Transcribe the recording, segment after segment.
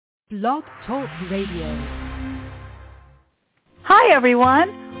Blog Talk Radio. Hi,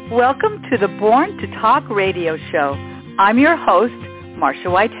 everyone. Welcome to the Born to Talk radio show. I'm your host, Marsha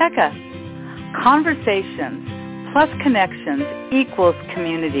Waiteka. Conversations plus connections equals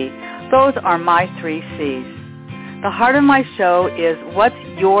community. Those are my 3 C's. The heart of my show is what's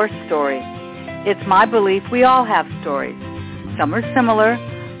your story? It's my belief we all have stories. Some are similar,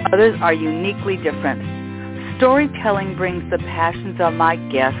 others are uniquely different. Storytelling brings the passions of my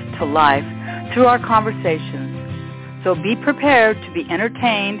guests to life through our conversations. So be prepared to be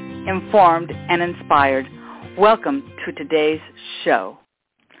entertained, informed, and inspired. Welcome to today's show.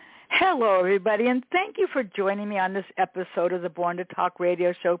 Hello, everybody, and thank you for joining me on this episode of the Born to Talk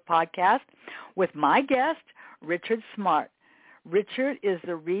radio show podcast with my guest, Richard Smart. Richard is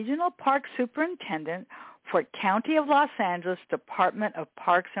the Regional Park Superintendent for County of Los Angeles Department of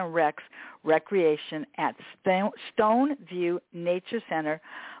Parks and Recreation at Stoneview Nature Center,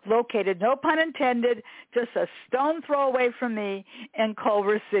 located, no pun intended, just a stone throw away from me in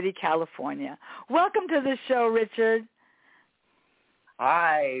Culver City, California. Welcome to the show, Richard.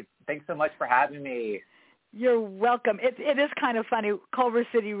 Hi. Thanks so much for having me. You're welcome. It is kind of funny. Culver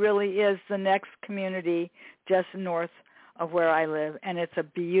City really is the next community just north of where I live, and it's a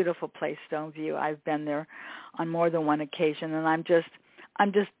beautiful place, Stoneview. I've been there on more than one occasion, and I'm just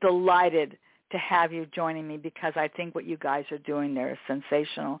delighted to have you joining me because I think what you guys are doing there is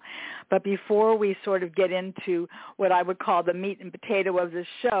sensational. But before we sort of get into what I would call the meat and potato of the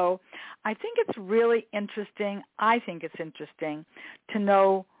show, I think it's really interesting. I think it's interesting to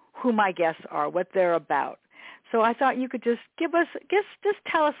know who my guests are, what they're about. So I thought you could just just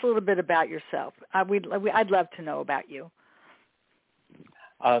tell us a little bit about yourself. I'd love to know about you.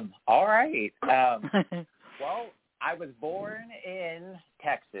 All right. Well, I was born in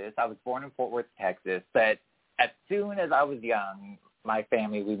Texas. I was born in Fort Worth, Texas. But as soon as I was young, my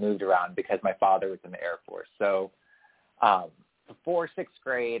family, we moved around because my father was in the Air Force. So before 6th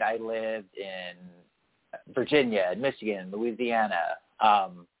grade, I lived in Virginia, Michigan, Louisiana,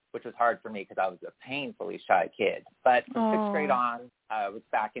 which was hard for me because I was a painfully shy kid. But from 6th grade on, I was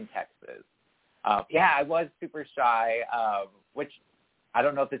back in Texas. I was super shy, which I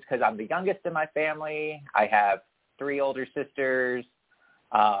don't know if it's because I'm the youngest in my family. I have 3 older sisters,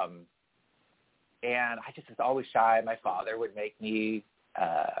 and I just was always shy. My father would make me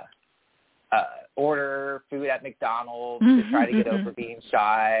order food at McDonald's to try to get over being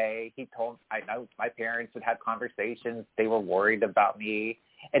shy. I know my parents would have conversations. They were worried about me.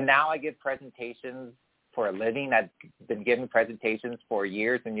 And now I give presentations for a living. I've been giving presentations for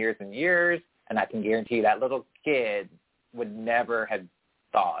years and years and years, and I can guarantee you that little kid would never have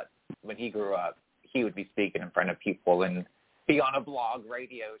thought when he grew up he would be speaking in front of people and be on a blog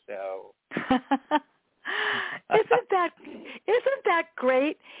radio show. Isn't that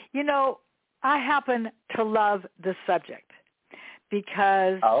great? You know, I happen to love the subject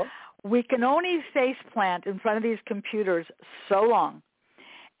because we can only face plant in front of these computers so long,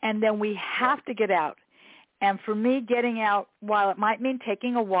 and then we have to get out. And for me, getting out, while it might mean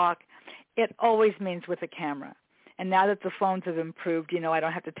taking a walk, it always means with a camera. And now that the phones have improved, I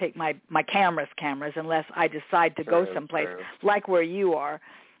don't have to take my cameras unless I decide to go someplace like where you are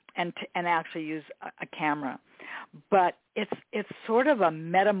and actually use a camera. But it's sort of a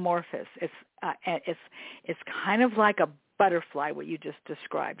metamorphosis. It's kind of like a butterfly, what you just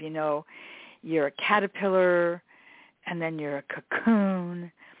described. You're a caterpillar, and then you're a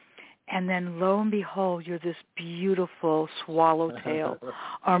cocoon, and then lo and behold, you're this beautiful swallowtail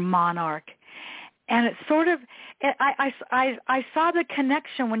or monarch. And it's sort of, I saw the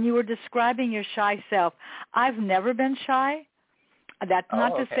connection when you were describing your shy self. I've never been shy. That's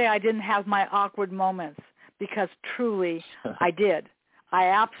not to say I didn't have my awkward moments, because truly I did. I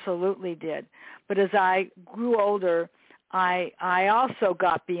absolutely did. But as I grew older, I also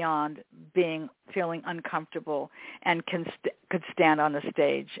got beyond feeling uncomfortable and could stand on the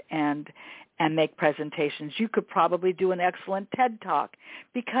stage and make presentations. You could probably do an excellent TED Talk,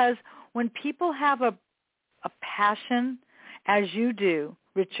 because when people have a passion, as you do,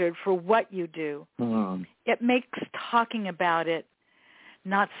 Richard, for what you do, it makes talking about it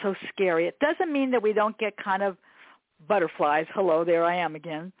not so scary. It doesn't mean that we don't get kind of butterflies. Hello, there I am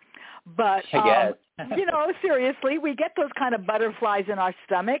again. But, seriously, we get those kind of butterflies in our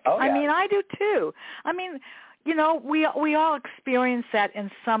stomach. Oh, yeah. I mean, I do too. I mean, we all experience that in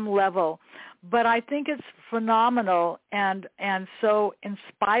some level. But I think it's phenomenal and so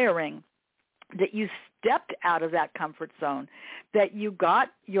inspiring that you stepped out of that comfort zone, that you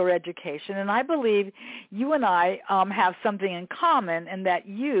got your education. And I believe you and I have something in common, in that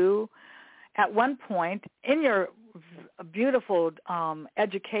you, at one point in your beautiful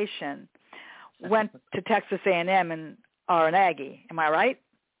education went to Texas A&M and are an Aggie. Am I right?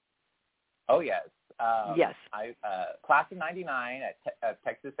 Oh, yes. Yes. I class of '99 at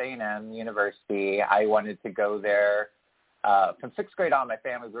Texas A&M University. I wanted to go there. From sixth grade on, my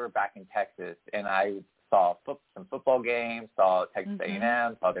family, we were back in Texas, and I saw some football games, saw Texas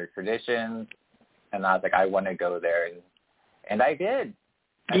A&M, saw their traditions, and I was like, I want to go there. And I did.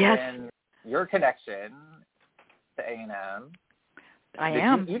 And yes. then your connection to A&M. I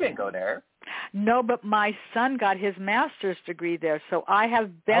am. You didn't go there. No, but my son got his master's degree there, so I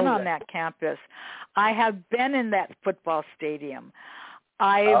have been on that campus. I have been in that football stadium.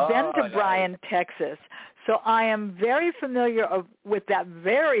 I've been to Bryan, Texas, so I am very familiar with that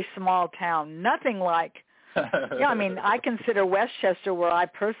very small town. Nothing like, I mean, I consider Westchester, where I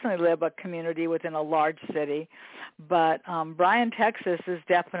personally live, a community within a large city, but Bryan, Texas is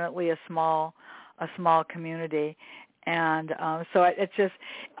definitely a small community. And so it's just,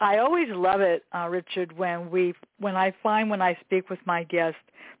 I always love it, Richard, when I speak with my guests,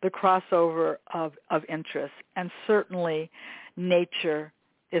 the crossover of interests, and certainly nature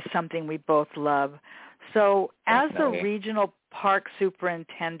is something we both love. So as a regional park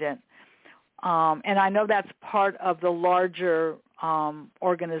superintendent, and I know that's part of the larger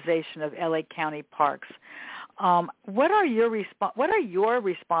organization of LA County Parks, what are your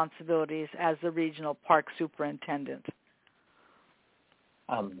responsibilities as the regional park superintendent?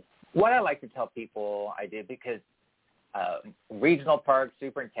 What I like to tell people I did, because regional park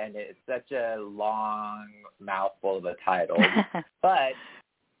superintendent is such a long mouthful of a title, but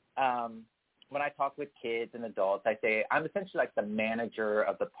when I talk with kids and adults, I say I'm essentially like the manager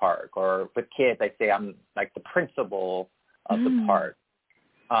of the park, or with kids, I say I'm like the principal of the park.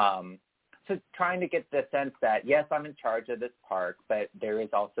 So trying to get the sense that, yes, I'm in charge of this park, but there is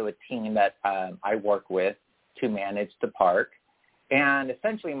also a team that I work with to manage the park. And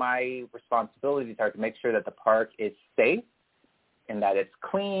essentially my responsibilities are to make sure that the park is safe and that it's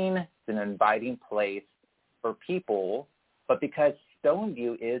clean, it's an inviting place for people. But because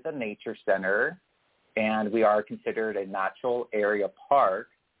Stoneview is a nature center and we are considered a natural area park,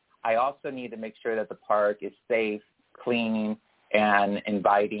 I also need to make sure that the park is safe, clean, and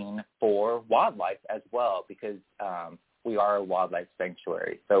inviting for wildlife as well, because we are a wildlife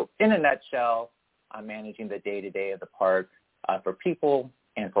sanctuary. So in a nutshell, I'm managing the day-to-day of the park for people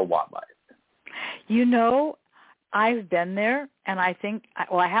and for wildlife. You know, I've been there, and I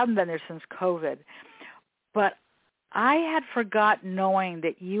haven't been there since COVID, but I had forgotten knowing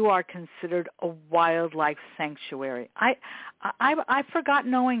that you are considered a wildlife sanctuary. I forgot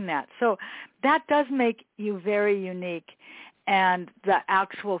knowing that. So that does make you very unique, and the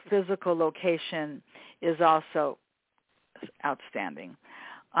actual physical location is also outstanding.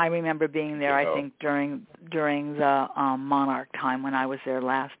 I remember being there, I think, during the Monarch time when I was there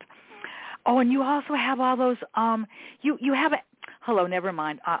last. Oh, and you also have all those. You have hello. Never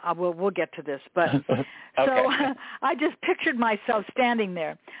mind. We'll get to this. But okay. So I just pictured myself standing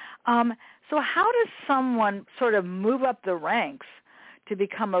there. So how does someone sort of move up the ranks to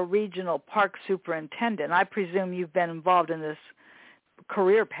become a regional park superintendent? I presume you've been involved in this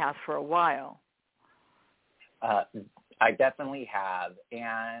career path for a while. I definitely have,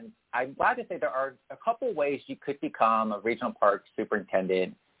 and I'm glad to say there are a couple ways you could become a regional park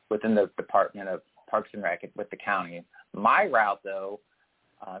superintendent within the Department of Parks and Rec with the county. My route, though,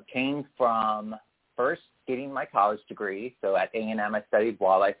 came from first getting my college degree. So at A&M, I studied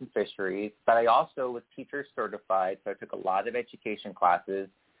wildlife and fisheries, but I also was teacher certified, so I took a lot of education classes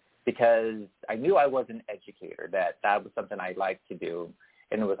because I knew I was an educator, that was something I liked to do.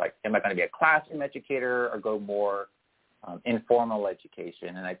 And it was like, am I going to be a classroom educator or go more informal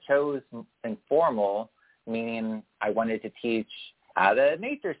education? And I chose informal, meaning I wanted to teach at a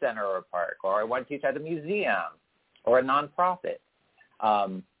nature center or a park, or I wanted to teach at a museum or a nonprofit.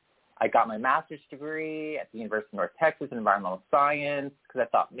 I got my master's degree at the University of North Texas in environmental science because I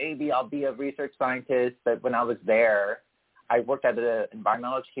thought maybe I'll be a research scientist. But when I was there, I worked at the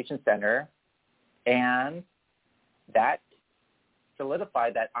Environmental Education Center, and that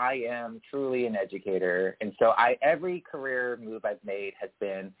solidified that I am truly an educator. And so every career move I've made has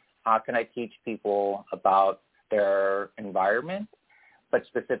been, how can I teach people about their environment? But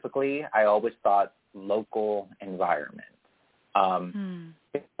specifically, I always thought local environment.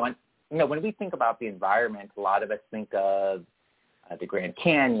 When we think about the environment, a lot of us think of the Grand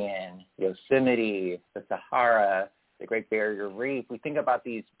Canyon, Yosemite, the Sahara, the Great Barrier Reef. We think about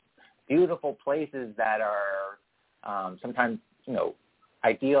these beautiful places that are sometimes,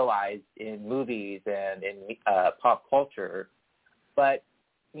 idealized in movies and in pop culture. But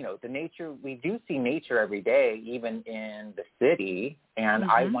the nature, we do see nature every day, even in the city, and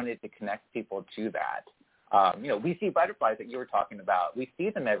I wanted to connect people to that. We see butterflies that you were talking about. We see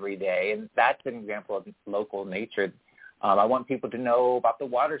them every day, and that's an example of local nature. I want people to know about the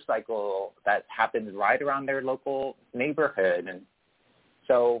water cycle that happens right around their local neighborhood. And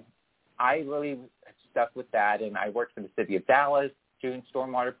so I really stuck with that, and I worked for the city of Dallas doing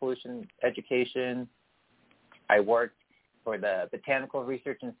stormwater pollution education. I worked for the Botanical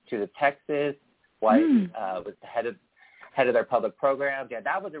Research Institute of Texas. Was the head of their public programs. Yeah,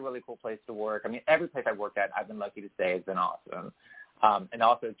 that was a really cool place to work. I mean, every place I worked at, I've been lucky to say, has been awesome. And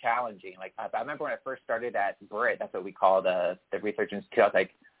also challenging. Like, I remember when I first started at BRIT, that's what we call the Research Institute, I was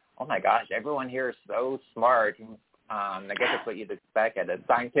like, oh my gosh, everyone here is so smart. I guess that's what you'd expect at a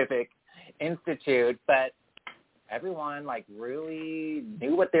scientific institute, but everyone like really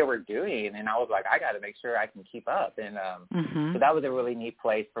knew what they were doing, and I was like, I got to make sure I can keep up. And so that was a really neat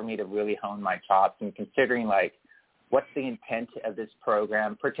place for me to really hone my chops, and considering like what's the intent of this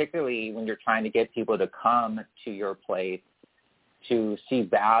program, particularly when you're trying to get people to come to your place, to see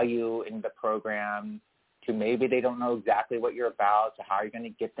value in the program, to maybe they don't know exactly what you're about, to how you're going to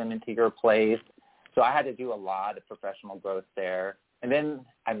get them into your place. So I had to do a lot of professional growth there. And then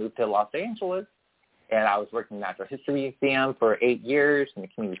I moved to Los Angeles, and I was working in the Natural History Museum for 8 years in the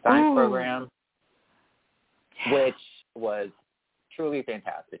community science program, which was truly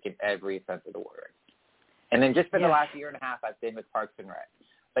fantastic in every sense of the word. And then just for the last year and a half, I've been with Parks and Rec.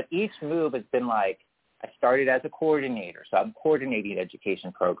 But each move has been like, I started as a coordinator, so I'm coordinating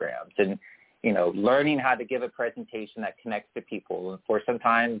education programs and, learning how to give a presentation that connects to people. Or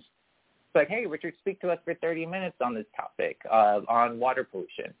sometimes it's like, hey, Richard, speak to us for 30 minutes on this topic, on water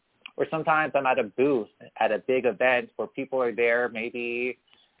pollution. Or sometimes I'm at a booth at a big event where people are there maybe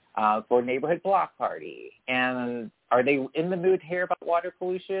for a neighborhood block party. And are they in the mood to hear about water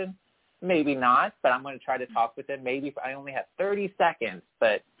pollution? Maybe not, but I'm going to try to talk with them. Maybe if I only have 30 seconds,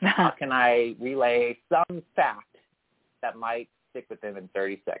 but how can I relay some fact that might stick with them in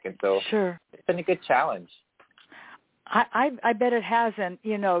 30 seconds? So It's been a good challenge. I bet it has. And,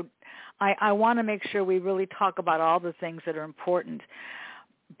 I want to make sure we really talk about all the things that are important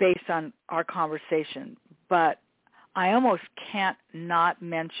based on our conversation. But I almost can't not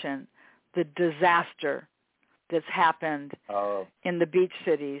mention the disaster that's happened in the beach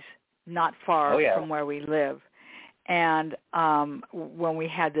cities not far from where we live. And when we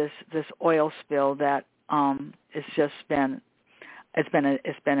had this oil spill that it's been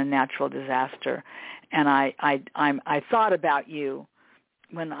a natural disaster. And I thought about you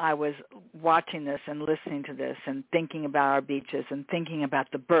when I was watching this and listening to this and thinking about our beaches and thinking about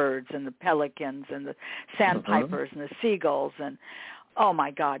the birds and the pelicans and the sandpipers and the seagulls and, oh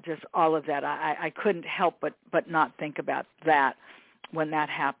my God, just all of that. I couldn't help but not think about that when that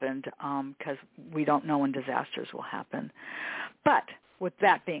happened, because we don't know when disasters will happen. But with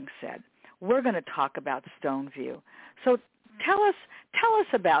that being said, we're going to talk about Stoneview. So tell us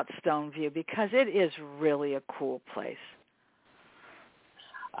about Stoneview, because it is really a cool place.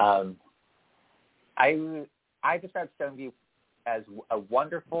 I describe Stoneview as a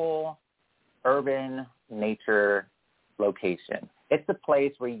wonderful urban nature location. It's a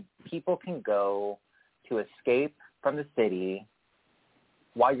place where people can go to escape from the city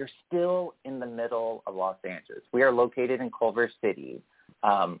while you're still in the middle of Los Angeles. We are located in Culver City,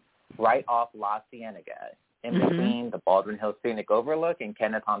 right off La Cienega, in between the Baldwin Hills Scenic Overlook and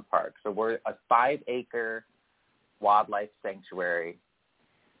Kenneton Park. So we're a 5-acre wildlife sanctuary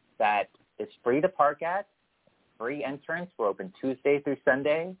that is free to park at, free entrance. We're open Tuesday through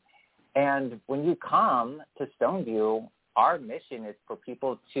Sunday. And when you come to Stoneview, our mission is for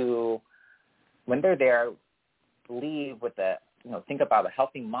people to, when they're there, leave with think about a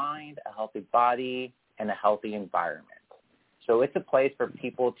healthy mind, a healthy body, and a healthy environment. So it's a place for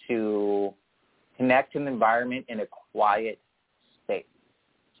people to connect to the environment in a quiet space.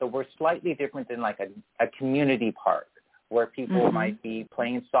 So we're slightly different than like a community park where people might be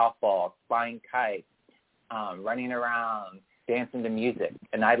playing softball, flying kites, running around, dancing to music.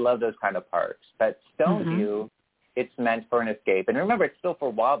 And I love those kind of parks. But Stoneview, it's meant for an escape. And remember, it's still for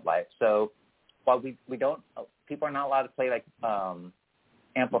wildlife. So while we don't, people are not allowed to play like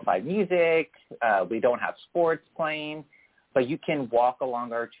amplified music. We don't have sports playing, but you can walk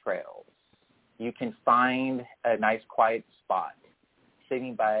along our trails. You can find a nice quiet spot,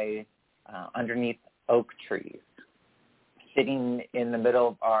 sitting by underneath oak trees, sitting in the middle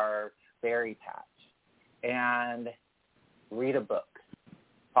of our berry patch, and read a book,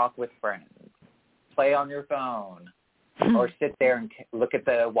 talk with friends, play on your phone, or sit there and look at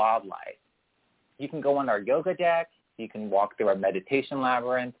the wildlife. You can go on our yoga deck. You can walk through our meditation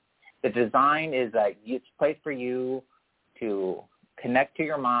labyrinth. The design is it's a place for you to connect to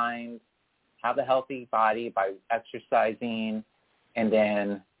your mind, have a healthy body by exercising, and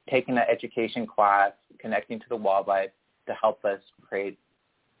then taking an education class, connecting to the wildlife to help us create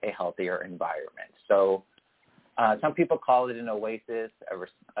a healthier environment. So some people call it an oasis, a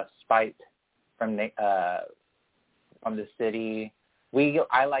respite from the city.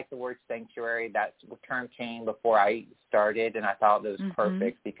 I like the word sanctuary. That term came before I started, and I thought it was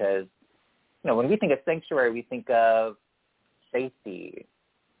perfect because, when we think of sanctuary, we think of safety,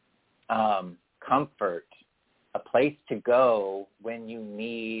 comfort, a place to go when you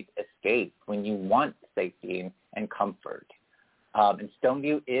need escape, when you want safety and comfort. And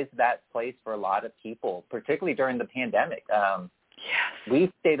Stoneview is that place for a lot of people, particularly during the pandemic. We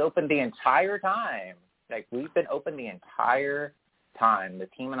stayed open the entire time. We've been open the entire time. The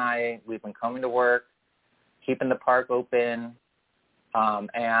team and I, we've been coming to work, keeping the park open.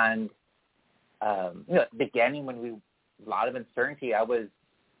 Beginning when a lot of uncertainty,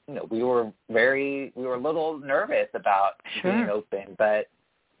 we were a little nervous about being open, but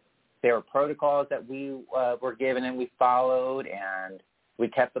there were protocols that we were given and we followed, and we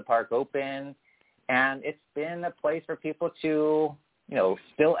kept the park open. And it's been a place for people to,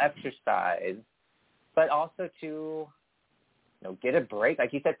 still exercise, but also to, get a break,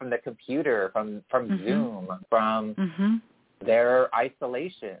 like you said, from the computer, from Zoom, from their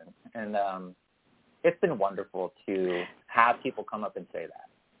isolation. And it's been wonderful to have people come up and say that.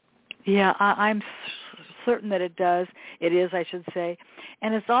 Yeah, I'm certain that it does. It is, I should say.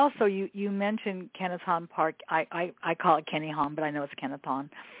 And it's also, you mentioned Kenneth Hahn Park. I call it Kenny Hahn, but I know it's Kenneth Hahn.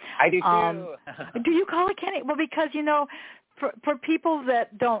 I do too. Do you call it Kenny? Well, because, for people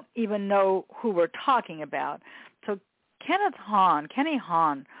that don't even know who we're talking about, so Kenny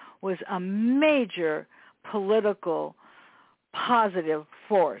Hahn was a major political positive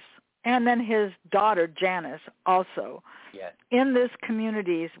force. And then his daughter, Janice, also. Yes. In this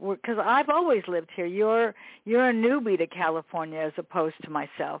communities, because I've always lived here. You're a newbie to California as opposed to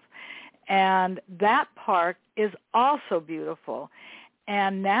myself. And that park is also beautiful.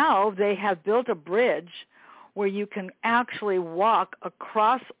 And now they have built a bridge where you can actually walk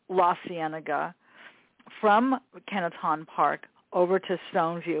across La Cienega from Kenneth Hahn Park over to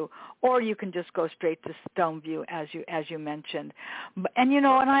Stoneview, or you can just go straight to Stoneview as you mentioned. And and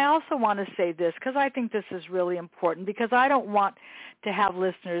I also want to say this because I think this is really important, because I don't want to have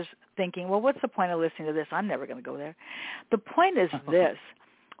listeners thinking, well, what's the point of listening to this? I'm never going to go there. The point is this.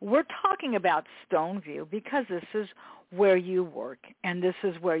 We're talking about Stoneview because this is where you work and this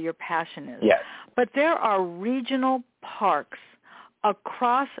is where your passion is. Yes. But there are regional parks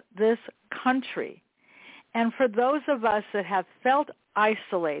across this country. And for those of us that have felt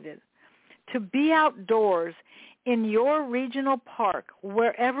isolated, to be outdoors in your regional park,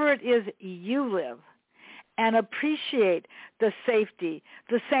 wherever it is you live, and appreciate the safety,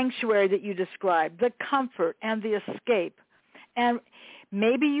 the sanctuary that you described, the comfort and the escape. And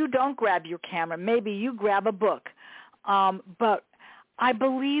maybe you don't grab your camera. Maybe you grab a book. But I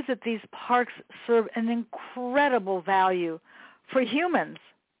believe that these parks serve an incredible value for humans.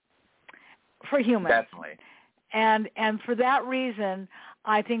 Definitely. And for that reason,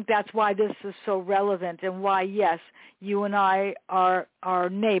 I think that's why this is so relevant, and why, yes, you and I are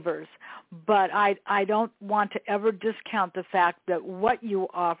neighbors. But I don't want to ever discount the fact that what you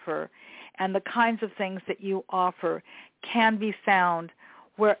offer and the kinds of things that you offer can be found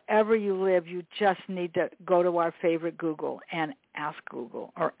wherever you live. You just need to go to our favorite Google and ask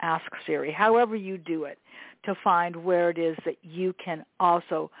Google or ask Siri, however you do it, to find where it is that you can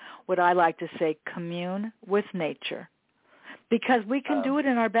also, what I like to say, commune with nature. Because we can do it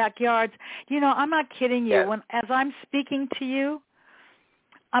in our backyards. I'm not kidding you. Yes. As I'm speaking to you,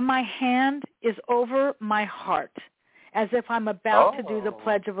 my hand is over my heart as if I'm about to do the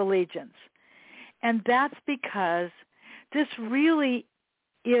Pledge of Allegiance. And that's because this really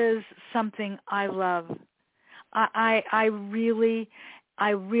is something I love. I really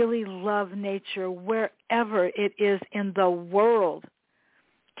love nature wherever it is in the world.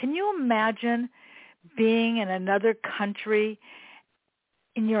 Can you imagine being in another country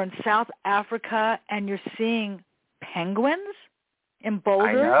and you're in South Africa and you're seeing penguins in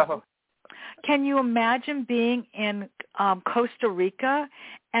Boulder? I know. Can you imagine being in Costa Rica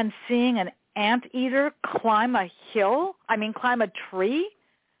and seeing an anteater climb a tree?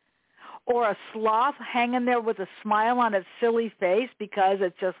 Or a sloth hanging there with a smile on its silly face because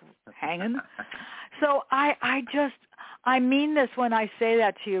it's just hanging. So I mean this when I say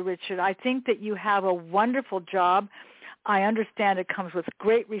that to you, Richard. I think that you have a wonderful job. I understand it comes with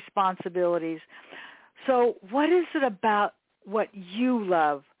great responsibilities. So what is it about what you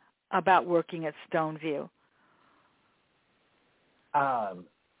love about working at Stoneview?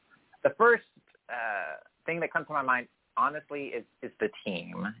 The first thing that comes to my mind, honestly, is the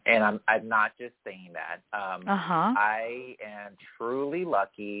team, and I'm not just saying that. I am truly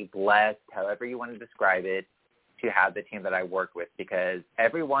lucky, blessed, however you want to describe it, to have the team that I work with, because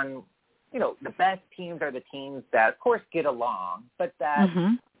everyone, the best teams are the teams that, of course, get along, but that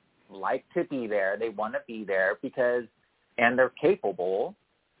like to be there. They want to be there and they're capable.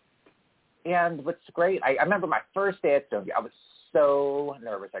 And what's great, I remember my first day at Stoneview, I was so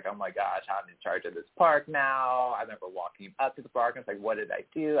nervous, like, oh my gosh, I'm in charge of this park now. I remember walking up to the park and I was like, what did I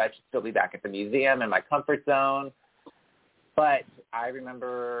do? I should still be back at the museum in my comfort zone. But I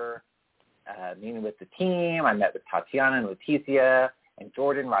remember meeting with the team. I met with Tatiana and Leticia and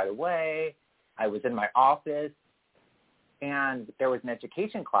Jordan right away. I was in my office, and there was an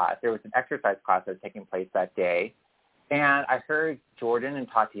education class. There was an exercise class that was taking place that day. And I heard Jordan and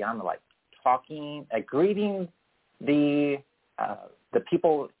Tatiana, talking, greeting the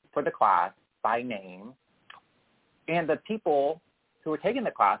people for the class by name. And the people who were taking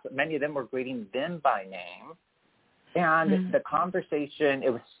the class, many of them were greeting them by name. And the conversation, it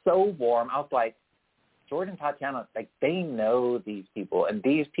was so warm. I was like, Jordan and Tatiana, they know these people, and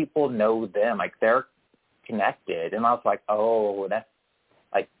these people know them. They're connected. And I was like, oh, that's,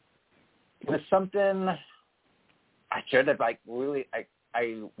 it was something I should have, really,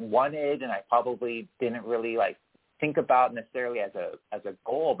 I wanted, and I probably didn't really, think about necessarily as a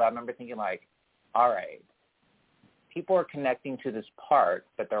goal. But I remember thinking, all right, people are connecting to this park,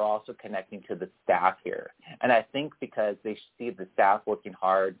 but they're also connecting to the staff here. And I think because they see the staff working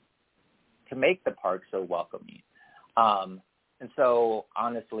hard to make the park so welcoming. And so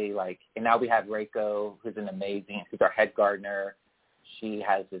honestly, and now we have Reiko, who's who's our head gardener. She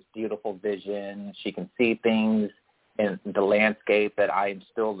has this beautiful vision. She can see things in the landscape that I am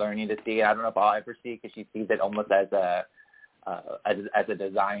still learning to see. I don't know if I'll ever see, because she sees it almost as a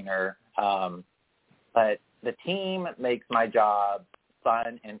designer. But the team makes my job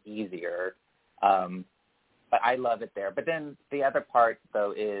fun and easier. But I love it there. But then the other part,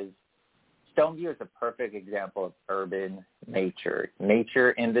 though, is Stoneview is a perfect example of urban nature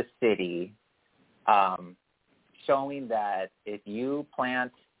in the city, showing that if you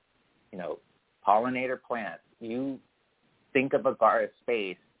plant, pollinator plants, you think of a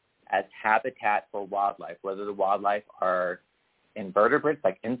space as habitat for wildlife, whether the wildlife are invertebrates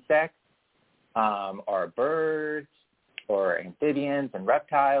like insects, or birds, or amphibians and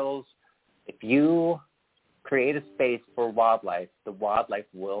reptiles. If you create a space for wildlife, the wildlife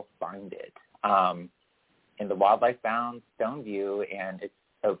will find it. And the wildlife found Stoneview, and it's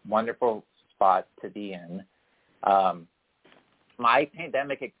a wonderful spot to be in. My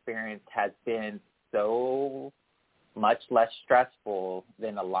pandemic experience has been so much less stressful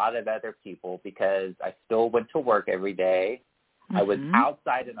than a lot of other people, because I still went to work every day. I was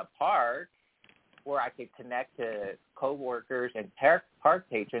outside in a park where I could connect to coworkers and park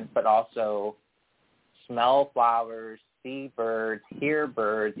patrons, but also smell flowers, see birds, hear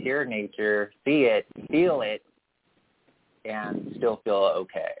nature, see it, feel it, and still feel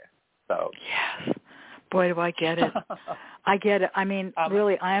okay. So yes, boy, do I get it. I get it. I mean,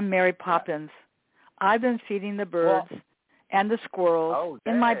 really, I am Mary Poppins. I've been feeding the birds and the squirrels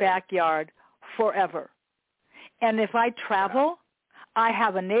in my backyard forever. And if I travel, I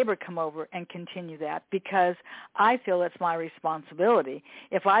have a neighbor come over and continue that, because I feel it's my responsibility.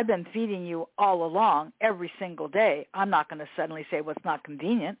 If I've been feeding you all along every single day, I'm not going to suddenly say, well, it's not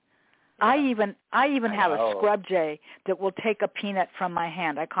convenient. Yeah. I even have a scrub jay that will take a peanut from my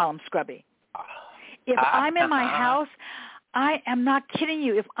hand. I call him Scrubby. If I'm in my house, I am not kidding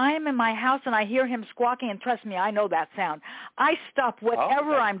you. If I am in my house and I hear him squawking, and trust me, I know that sound, I stop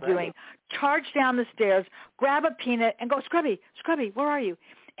whatever I'm doing, charge down the stairs, grab a peanut, and go, Scrubby, where are you?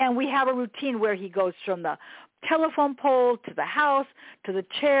 And we have a routine where he goes from the telephone pole to the house, to the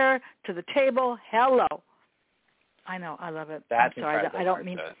chair, to the table. Hello. I know. I love it. That's I'm sorry. I don't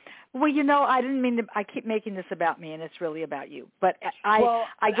mean – well, I didn't mean to – I keep making this about me, and it's really about you. But I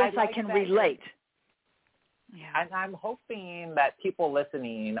guess I can relate. Yeah. And I'm hoping that people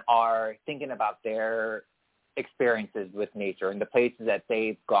listening are thinking about their experiences with nature and the places that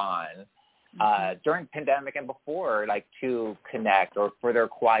they've gone during pandemic and before, to connect, or for their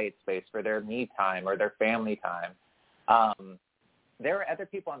quiet space, for their me time or their family time. There are other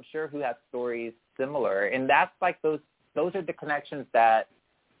people, I'm sure, who have stories similar. And that's those are the connections that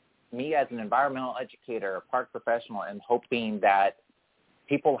me as an environmental educator, a park professional, am hoping that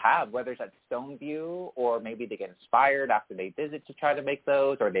people have, whether it's at Stoneview, or maybe they get inspired after they visit to try to make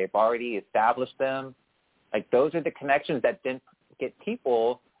those, or they've already established them. like those are the connections that then get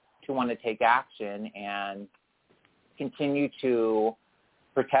people to want to take action and continue to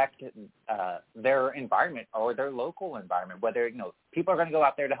protect their environment or their local environment. Whether, you know, people are going to go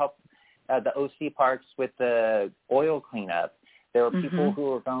out there to help the OC parks with the oil cleanup. There are people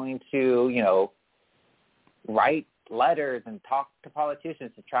who are going to, you know, write letters and talk to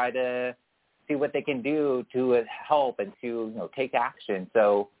politicians to try to see what they can do to help and to, you know, take action.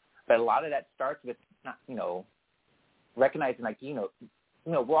 So, but a lot of that starts with, not, you know, recognizing, like, you know,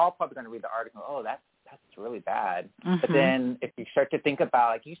 we're all probably going to read the article, oh, that's really bad. But then if you start to think about,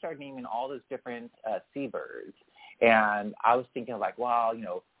 like, you start naming all those different seabirds, and I was thinking, like, well, you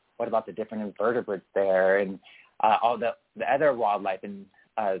know, what about the different invertebrates there and all the other wildlife and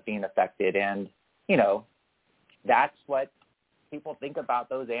being affected? And, you know, that's what people think about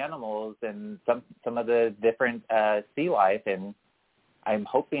those animals and some of the different sea life. And I'm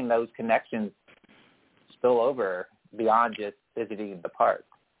hoping those connections spill over beyond just visiting the park.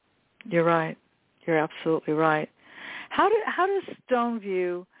 You're right. You're absolutely right. How does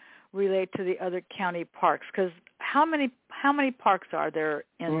Stoneview relate to the other county parks? Because how many parks are there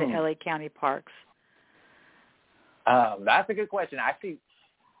in the LA County parks? That's a good question. Actually,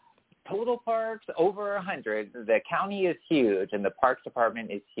 total parks over 100. The county is huge, and the parks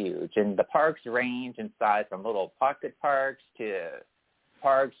department is huge, and the parks range in size from little pocket parks to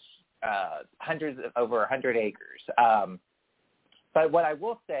parks hundreds of over 100 acres. But what I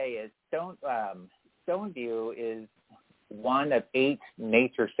will say is Stoneview is one of 8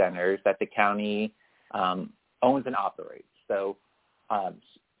 nature centers that the county owns and operates. So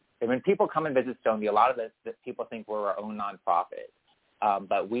when people come and visit Stoneview, a lot of the people think we're our own nonprofit.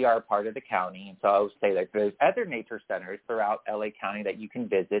 But we are part of the county. And so I would say that there's other nature centers throughout LA County that you can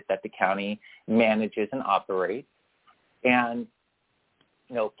visit that the county manages and operates. And,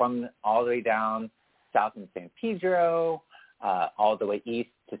 you know, from all the way down south in San Pedro, all the way east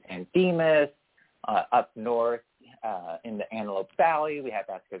to San Dimas, up north in the Antelope Valley, we have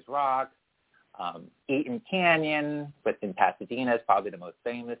Vasquez Rock. Eaton Canyon within Pasadena is probably the most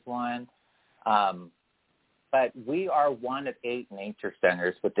famous one. But we are one of 8 nature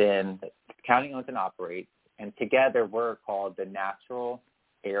centers within the county owns and operates, and together we're called the Natural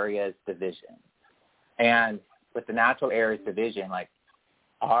Areas Division. And with the Natural Areas Division, like,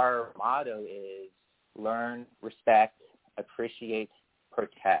 our motto is learn, respect, appreciate,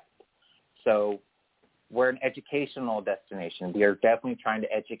 protect. So we're an educational destination. We are definitely trying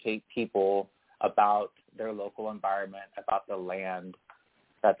to educate people about their local environment, about the land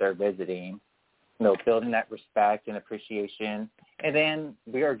that they're visiting, you know, building that respect and appreciation. And then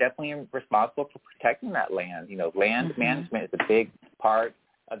we are definitely responsible for protecting that land. You know, land management is a big part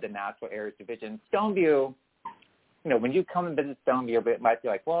of the Natural Areas Division. Stoneview, you know, when you come and visit Stoneview, it might be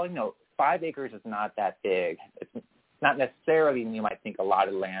like, well, you know, 5 acres is not that big. It's not necessarily, you might think, a lot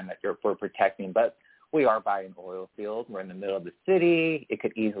of land that we're protecting, but we are by an oil field. We're in the middle of the city. It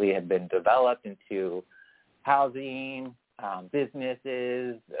could easily have been developed into housing,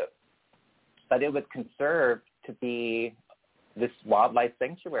 businesses, but it was conserved to be this wildlife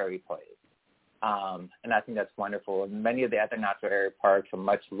sanctuary place. And I think that's wonderful. And many of the other natural area parks are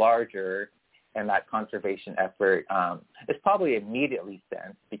much larger, and that conservation effort is probably immediately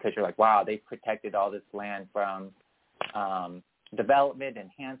sensed because you're like, wow, they've protected all this land from development,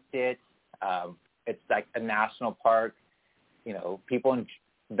 enhanced it. It's like a national park. You know, people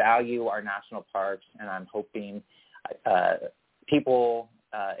value our national parks, and I'm hoping people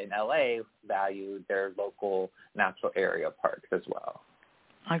in LA value their local natural area parks as well.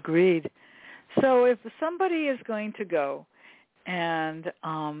 Agreed. So if somebody is going to go and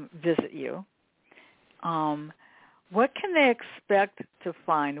visit you, what can they expect to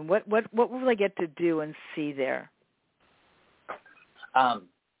find? What will they get to do and see there?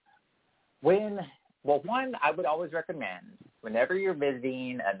 One, I would always recommend whenever you're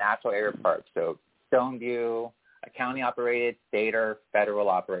visiting a natural area park, so Stoneview, a county-operated, state or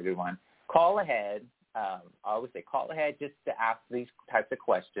federal-operated one, call ahead. I always say call ahead just to ask these types of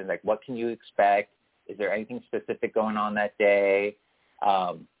questions, like what can you expect? Is there anything specific going on that day?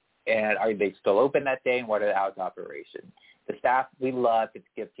 And are they still open that day, and what are the hours of operation? The staff, we love to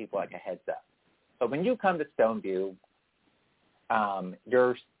give people like a heads up. But when you come to Stoneview,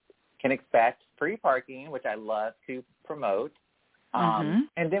 you can expect free parking, which I love to promote. And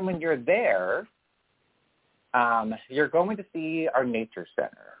then when you're there, you're going to see our nature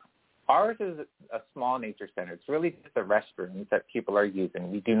center. Ours is a small nature center. It's really just the restrooms that people are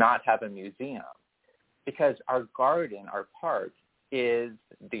using. We do not have a museum because our garden, our park, is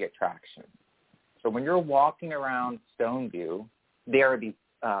the attraction. So when you're walking around Stoneview, there are these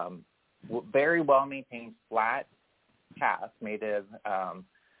very well-maintained flat cast made of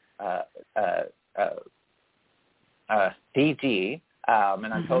DG.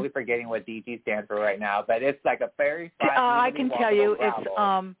 And I'm totally forgetting what DG stands for right now, but it's like a very flat. I can tell you,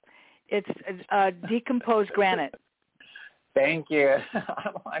 it's decomposed granite. Thank you. I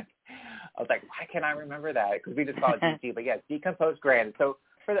was like, why can't I remember that? Because we just call it DG, but yeah, decomposed granite. So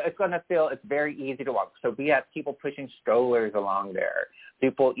it's going to feel, it's very easy to walk. So we have people pushing strollers along there,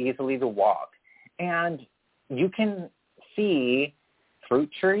 people easily to walk. And you can see fruit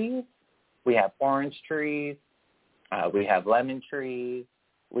trees. We have orange trees. We have lemon trees.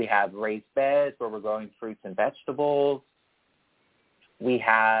 We have raised beds where we're growing fruits and vegetables. We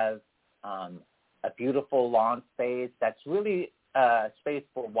have a beautiful lawn space that's really a space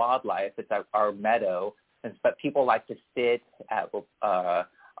for wildlife. It's our meadow, but people like to sit at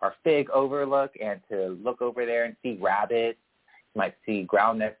our fig overlook and to look over there and see rabbits. You might see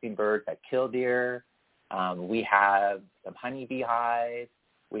ground nesting birds like killdeer. We have some honeybee hives.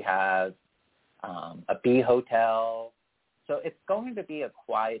 We have a bee hotel. So it's going to be a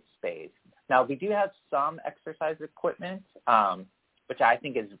quiet space. Now, we do have some exercise equipment, which I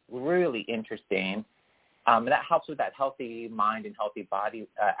think is really interesting. That helps with that healthy mind and healthy body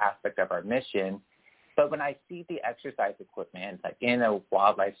aspect of our mission. But when I see the exercise equipment, like in a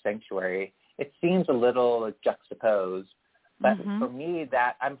wildlife sanctuary, it seems a little juxtaposed. But for me,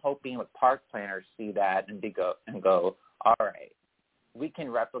 that I'm hoping with park planners see that and go, all right, we can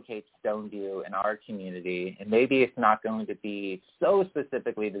replicate Stoneview in our community, and maybe it's not going to be so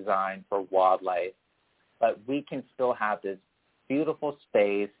specifically designed for wildlife, but we can still have this beautiful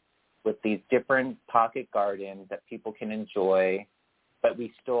space with these different pocket gardens that people can enjoy, but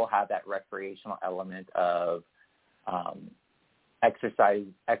we still have that recreational element of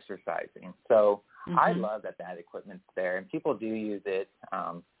exercising. So I love that equipment's there, and people do use it.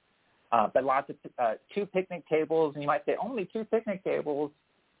 But lots of 2 picnic tables, and you might say only 2 picnic tables,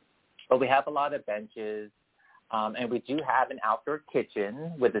 but we have a lot of benches, and we do have an outdoor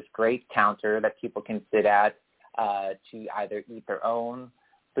kitchen with this great counter that people can sit at to either eat their own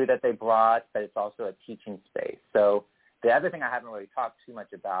food that they brought, but it's also a teaching space. So the other thing I haven't really talked too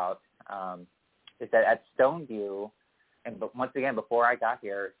much about is that at Stoneview, but once again, before I got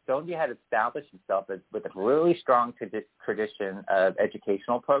here, Stoneview had established itself with a really strong tradition of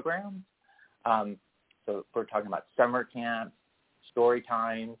educational programs. So we're talking about summer camps, story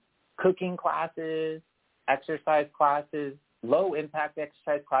times, cooking classes, exercise classes, low-impact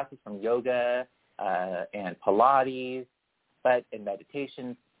exercise classes from yoga and Pilates, and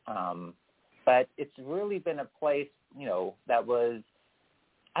meditation. But it's really been a place, that was,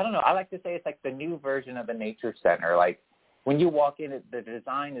 I don't know, I like to say it's like the new version of a nature center. Like, when you walk in, the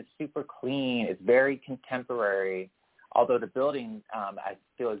design is super clean. It's very contemporary, although the building, I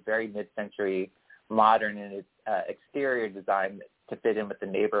feel, is very mid-century modern in its exterior design to fit in with the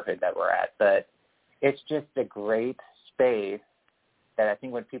neighborhood that we're at. But it's just a great space that I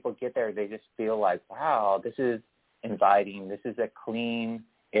think when people get there, they just feel like, wow, this is inviting. This is a clean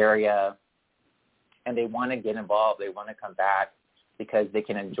area, and they want to get involved. They want to come back because they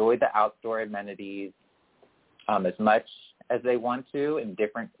can enjoy the outdoor amenities as much as they want to in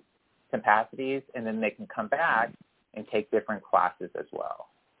different capacities, and then they can come back and take different classes as well.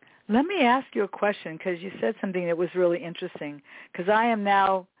 Let me ask you a question, because you said something that was really interesting, because I am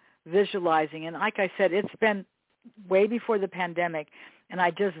now visualizing, and like I said, it's been way before the pandemic, and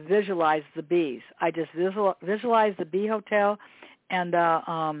I just visualized the bees. I just visualized the bee hotel and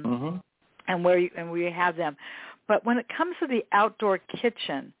and where you have them. But when it comes to the outdoor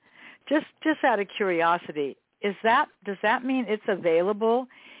kitchen, just out of curiosity, does that mean it's available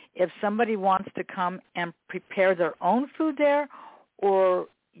if somebody wants to come and prepare their own food there, or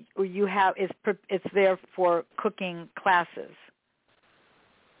you have it's there for cooking classes?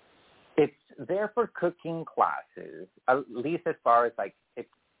 It's there for cooking classes, at least as far as like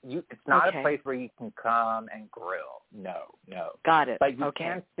it's not a place where you can come and grill. No. Got it. But you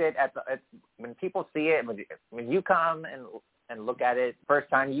can sit when people see it, when you come and look at it first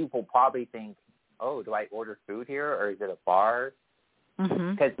time, you will probably think, oh, do I order food here, or is it a bar?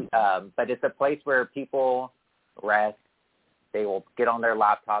 But it's a place where people rest. They will get on their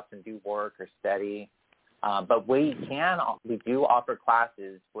laptops and do work or study. But we do offer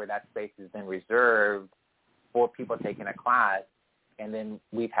classes where that space has been reserved for people taking a class. And then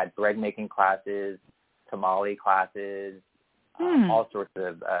we've had bread making classes, tamale classes, all sorts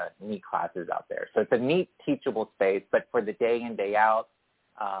of neat classes out there. So it's a neat teachable space, but for the day in, day out,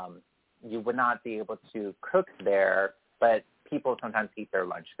 you would not be able to cook there, but people sometimes eat their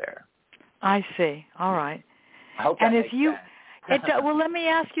lunch there. I see. All right. I hope that makes sense. Well, let me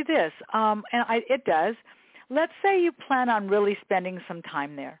ask you this, it does. Let's say you plan on really spending some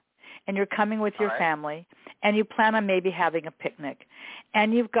time there, and you're coming with your family, and you plan on maybe having a picnic,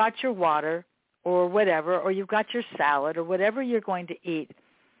 and you've got your water or whatever, or you've got your salad or whatever you're going to eat.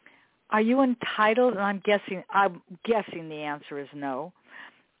 Are you entitled? And I'm guessing the answer is no.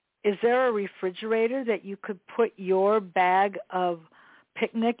 Is there a refrigerator that you could put your bag of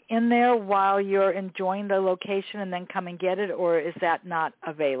picnic in there while you're enjoying the location and then come and get it, or is that not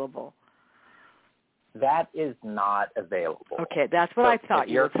available? That is not available. Okay, that's what I thought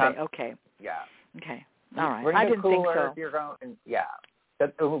you would say. Okay. Yeah. Okay. All right. Bring I didn't think so. If you're going, yeah.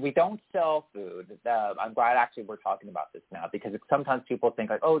 We don't sell food. I'm glad actually we're talking about this now, because sometimes people think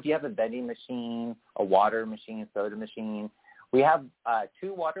like, oh, do you have a vending machine, a water machine, soda machine? We have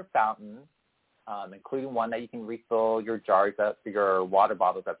 2 water fountains, including one that you can refill your jars up, your water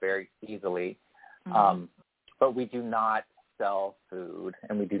bottles up very easily. Mm-hmm. But we do not sell food,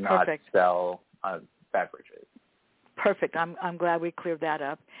 and we do not sell beverages. Perfect. I'm glad we cleared that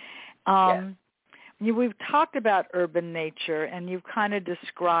up. Yes. We've talked about urban nature, and you've kind of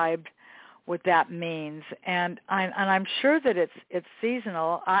described what that means, and I'm sure that it's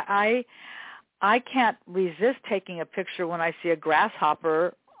seasonal. I can't resist taking a picture when I see a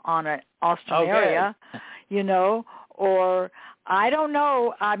grasshopper on an Australia, or I don't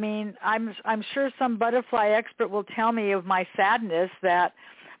know. I mean, I'm sure some butterfly expert will tell me of my sadness that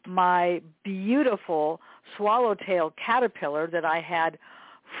my beautiful swallowtail caterpillar that I had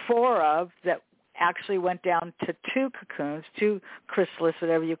 4 of that actually went down to 2 cocoons, 2 chrysalis,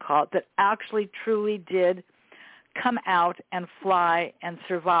 whatever you call it, that actually truly did come out and fly and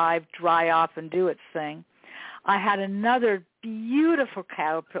survive, dry off, and do its thing. I had another beautiful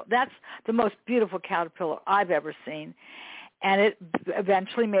caterpillar. That's the most beautiful caterpillar I've ever seen. And it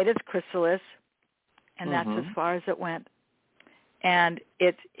eventually made its chrysalis, and that's as far as it went. And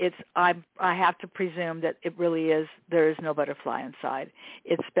I have to presume that it really is, there is no butterfly inside.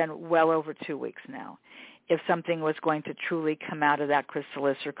 It's been well over 2 weeks now. If something was going to truly come out of that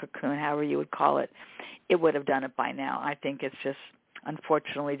chrysalis or cocoon, however you would call it, it would have done it by now. I think it's just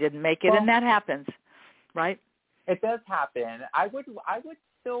unfortunately didn't make it, and that happens, right? It does happen. I would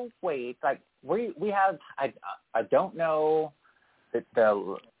still wait. Like we have, I don't know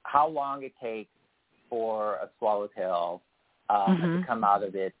how long it takes for a swallowtail to come out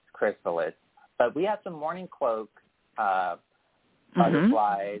of its chrysalis. But we have some morning cloak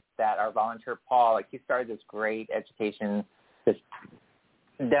butterflies that our volunteer Paul, he started this great education, this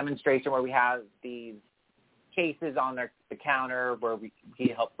demonstration where we have these cases on the counter where he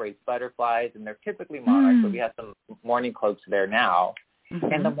helps raise butterflies, and they're typically monarchs, but we have some morning cloaks there now.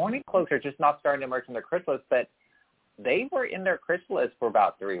 And the morning cloaks are just not starting to emerge from their chrysalis, but they were in their chrysalis for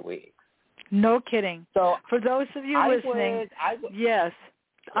about 3 weeks. No kidding. So for those of you listening, yes,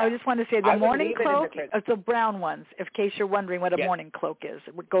 I just want to say the morning cloak are the brown ones, in case you're wondering what a morning cloak is.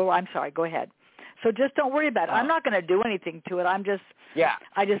 I'm sorry, go ahead. So just don't worry about it. I'm not going to do anything to it.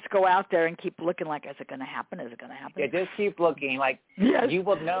 I just go out there and keep looking like, is it going to happen? Is it going to happen? Yeah, just keep looking. You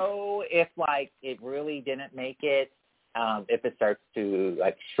will know if, it really didn't make it, if it starts to,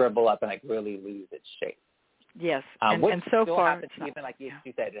 shrivel up and, really lose its shape. Yes, and so far, happens, even you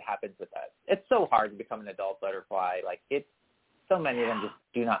said, it happens with us. It's so hard to become an adult butterfly. So many of them just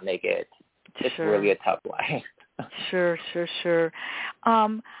do not make it. It's really a tough life. Sure.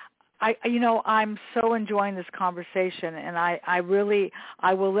 I'm so enjoying this conversation, and I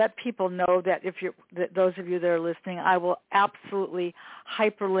will let people know that that those of you that are listening, I will absolutely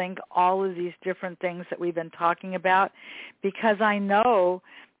hyperlink all of these different things that we've been talking about, because I know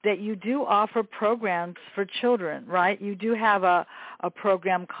that you do offer programs for children, right? You do have a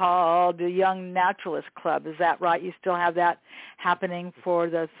program called the Young Naturalist Club. Is that right? You still have that happening for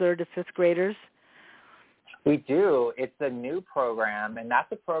the 3rd to 5th graders? We do. It's a new program, and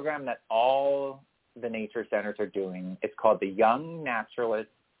that's a program that all the nature centers are doing. It's called the Young Naturalist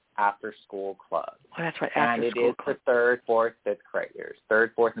After School Club. Oh, that's right. And it is for 3rd, 4th, 5th graders.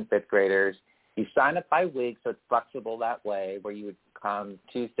 3rd, 4th, and 5th graders. You sign up by week, so it's flexible that way, where you would come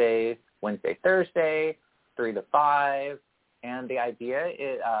Tuesday, Wednesday, Thursday, 3 to 5. And the idea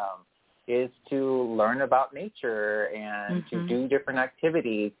is to learn about nature and to do different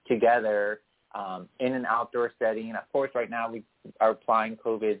activities together in an outdoor setting. Of course, right now we are applying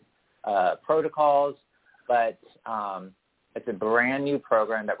COVID protocols, but it's a brand new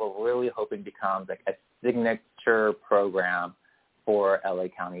program that we're really hoping becomes a signature program for LA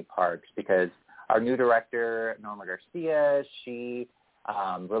County Parks, because our new director, Norma Garcia, she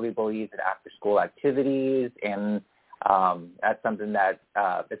really believes in after-school activities, and That's something that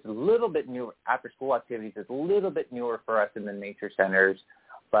it's a little bit newer. After school activities is a little bit newer for us in the nature centers,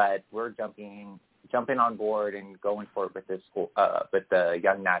 but we're jumping on board and going for it with this school, with the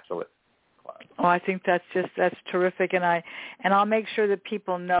Young Naturalist Club. Oh, I think that's terrific, and I'll make sure that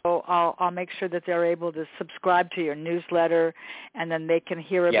people know. I'll make sure that they're able to subscribe to your newsletter, and then they can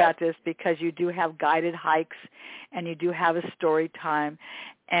hear about this, because you do have guided hikes, and you do have a story time,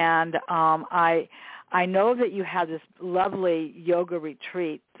 and I know that you have this lovely yoga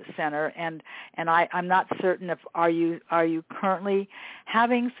retreat center, and I'm not certain if are you currently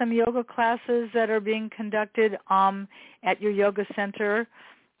having some yoga classes that are being conducted at your yoga center,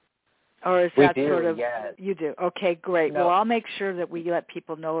 or is that sort of yes. You do? Okay, great. No. Well, I'll make sure that we let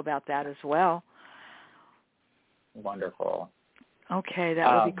people know about that as well. Wonderful. Okay,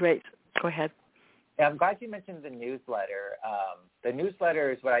 that would be great. Go ahead. Yeah, I'm glad you mentioned the newsletter. The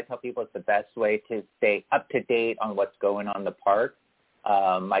newsletter is what I tell people is the best way to stay up to date on what's going on in the park.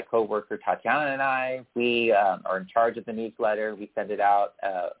 My coworker Tatiana and I, we are in charge of the newsletter. We send it out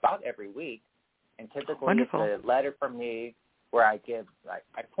about every week, and typically Wonderful. It's a letter from me where I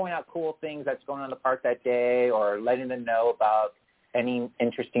point out cool things that's going on in the park that day, or letting them know about any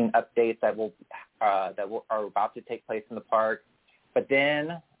interesting updates that are about to take place in the park. But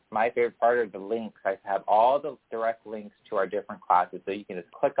then my favorite part are the links. I have all the direct links to our different classes, so you can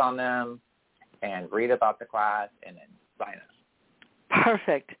just click on them and read about the class and then sign up.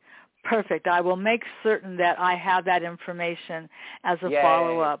 Perfect. I will make certain that I have that information as a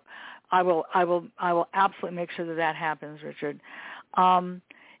follow-up. I will absolutely make sure that happens, Richard.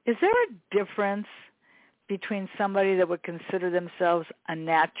 Is there a difference between somebody that would consider themselves a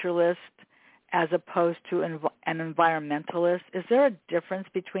naturalist as opposed to an environmentalist? Is there a difference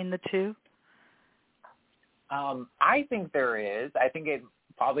between the two? I think there is. I think it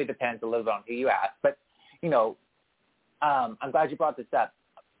probably depends a little bit on who you ask. But, I'm glad you brought this up.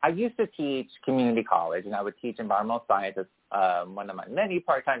 I used to teach community college, and I would teach environmental science as one of my many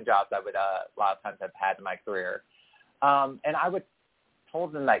part-time jobs I would a lot of times have had in my career. And I would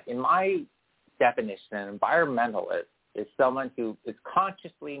told them, like, in my definition, an environmentalist is someone who is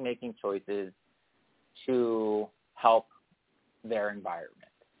consciously making choices to help their environment.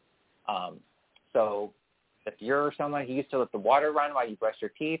 So if you're someone who used to let the water run while you brush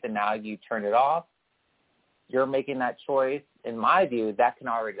your teeth and now you turn it off, you're making that choice. In my view, that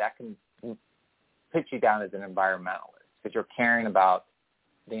can put you down as an environmentalist, because you're caring about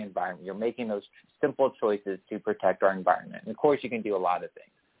the environment. You're making those simple choices to protect our environment. And of course, you can do a lot of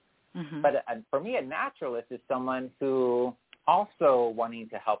things. Mm-hmm. But for me, a naturalist is someone who also wanting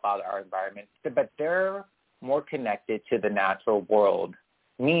to help out our environment, but they're more connected to the natural world,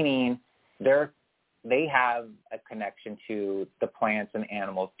 meaning they have a connection to the plants and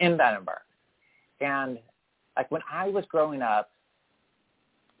animals in that environment. And like when I was growing up,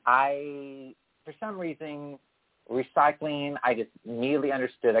 for some reason, recycling, I just immediately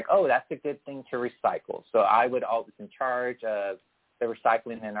understood, like, oh, that's a good thing to recycle. So I would always be in charge of the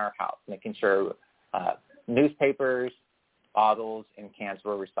recycling in our house, making sure newspapers, bottles, and cans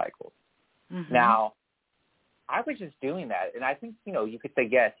were recycled. Mm-hmm. Now, I was just doing that, and I think, you could say,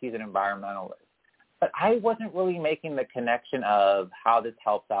 yes, he's an environmentalist. But I wasn't really making the connection of how this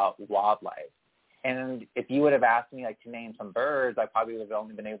helps out wildlife. And if you would have asked me, like, to name some birds, I probably would have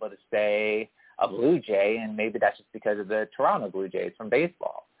only been able to say a blue jay, and maybe that's just because of the Toronto Blue Jays from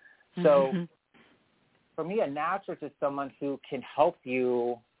baseball. Mm-hmm. So for me, a naturalist is someone who can help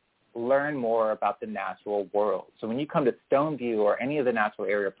you learn more about the natural world. So when you come to Stoneview or any of the natural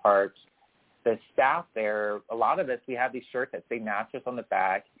area parks, the staff there, a lot of us, we have these shirts that say naturalist on the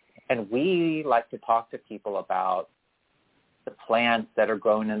back, and we like to talk to people about the plants that are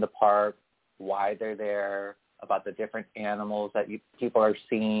growing in the park, why they're there, about the different animals that people are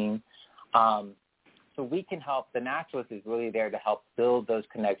seeing. So we can help. The naturalist is really there to help build those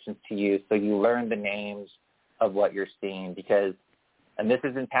connections to you, so you learn the names of what you're seeing. Because, and this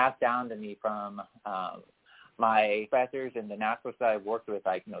has been passed down to me from my professors and the naturalists that I've worked with,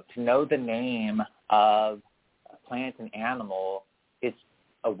 like, to know the name of a plant and animal is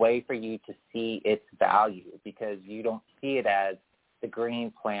a way for you to see its value, because you don't see it as the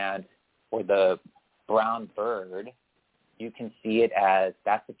green plant or the brown bird. You can see it as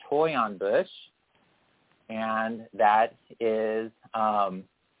that's a toyon bush, and that is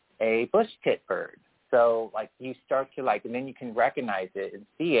a bush tit bird. So, like, you start to, like, and then you can recognize it and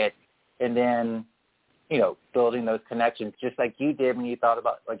see it, and then, building those connections, just like you did when you thought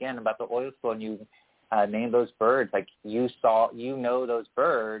about the oil spill, and you named those birds. Like, you know those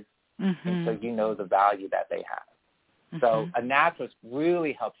birds, mm-hmm. and so you know the value that they have. Mm-hmm. So a naturalist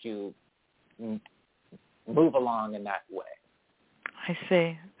really helps you move along in that way. I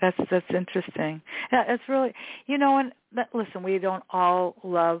see. That's interesting. Yeah, it's really, and listen, we don't all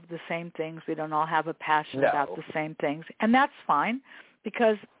love the same things. We don't all have a passion about the same things, and that's fine,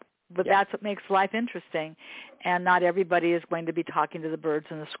 but that's what makes life interesting. And not everybody is going to be talking to the birds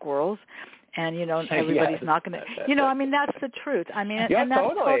and the squirrels, and everybody's not going to. I mean, that's the truth. I mean, and that's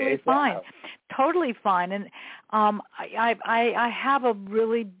totally fine. Yeah. Totally fine. And I have a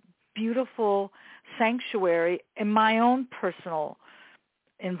really beautiful sanctuary in my own personal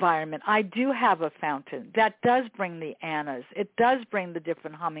environment. I do have a fountain that does bring the annas. It does bring the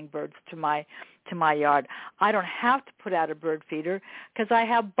different hummingbirds to my yard. I don't have to put out a bird feeder because I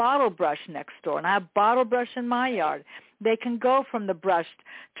have bottle brush next door, and I have bottle brush in my yard. They can go from the brush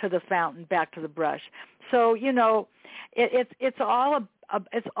to the fountain, back to the brush. So it's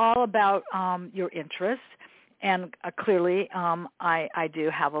all about your interest. And clearly, I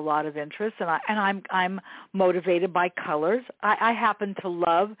do have a lot of interest, and I'm motivated by colors. I happen to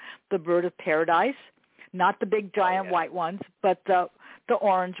love the bird of paradise, not the big giant white ones, but the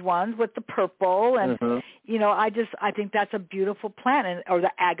orange ones with the purple, and I think that's a beautiful plant, or the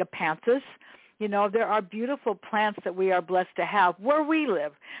agapanthus. There are beautiful plants that we are blessed to have where we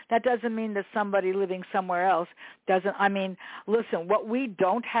live. That doesn't mean that somebody living somewhere else doesn't. I mean, listen, what we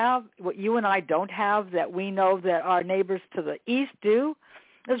don't have, what you and I don't have that we know that our neighbors to the east do,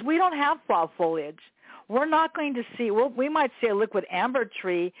 is we don't have fall foliage. We're not going to see, we might see a liquid amber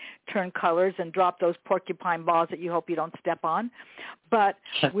tree turn colors and drop those porcupine balls that you hope you don't step on, but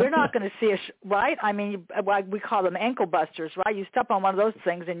we're not going to see, right? I mean, we call them ankle busters, right? You step on one of those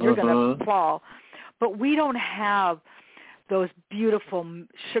things and you're going to fall. But we don't have those beautiful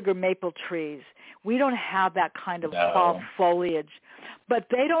sugar maple trees. We don't have that kind of fall foliage. But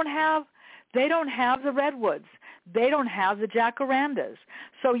they don't have the redwoods. They don't have the jacarandas.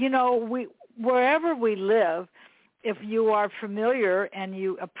 So, wherever we live, if you are familiar and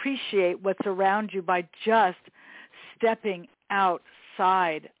you appreciate what's around you by just stepping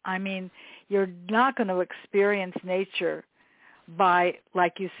outside, I mean, you're not going to experience nature by,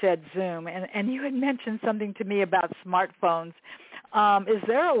 like you said, Zoom. And you had mentioned something to me about smartphones. Is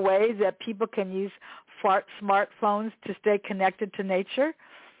there a way that people can use smartphones to stay connected to nature?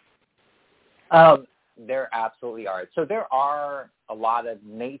 There absolutely are. So there are a lot of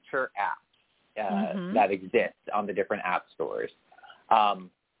nature apps that exist on the different app stores.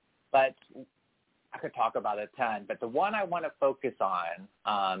 But I could talk about a ton, but the one I want to focus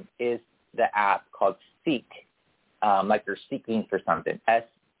on is the app called Seek, like you're seeking for something,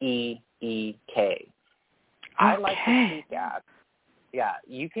 SEEK. I like the Seek app. Yeah,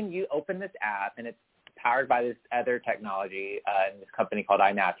 you open this app, and it's powered by this other technology in this company called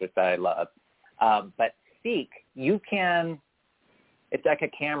iNaturalist that I love. But Seek, it's like a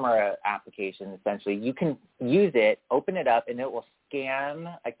camera application, essentially. You can use it, open it up, and it will scan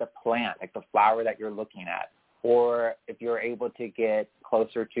like the plant, like the flower that you're looking at. Or if you're able to get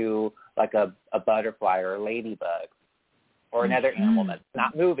closer to like a butterfly or a ladybug or another animal that's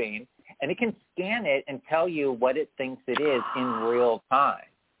not moving, and it can scan it and tell you what it thinks it is in real time.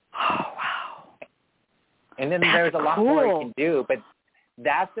 Oh, wow. And then there's a lot more it can do, but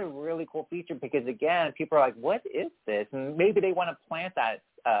that's a really cool feature because, again, people are like, what is this? And maybe they want to plant that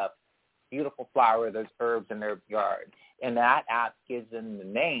beautiful flower, those herbs in their yard. And that app gives them the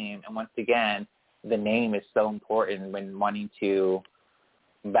name. And once again, the name is so important when wanting to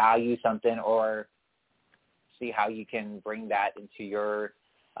value something or see how you can bring that into your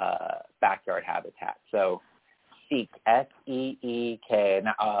backyard habitat. So Seek, SEEK. And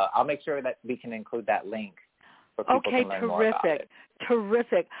I'll make sure that we can include that link. Okay,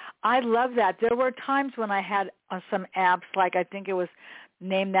 terrific. I love that. There were times when I had some apps, like I think it was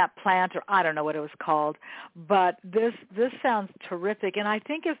Name That Plant, or I don't know what it was called, but this sounds terrific. And I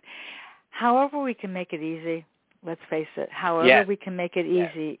think however we can make it easy, let's face it, however we can make it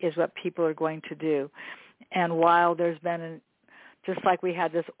easy is what people are going to do. And while there's been, just like we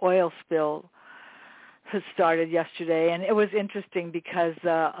had this oil spill that started yesterday, and it was interesting because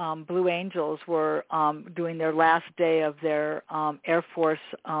Blue Angels were doing their last day of their Air Force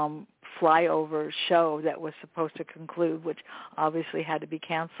flyover show that was supposed to conclude, which obviously had to be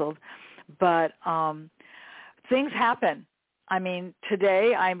canceled. But things happen. I mean,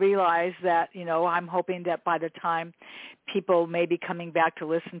 today I realize that, I'm hoping that by the time people may be coming back to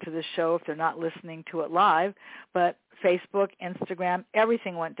listen to the show, if they're not listening to it live, but Facebook, Instagram,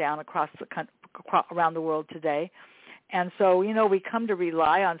 everything went down around the world today. And so, we come to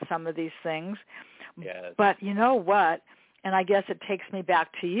rely on some of these things. Yes. But you know what? And I guess it takes me back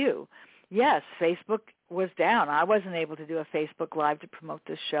to you. Yes, Facebook was down. I wasn't able to do a Facebook Live to promote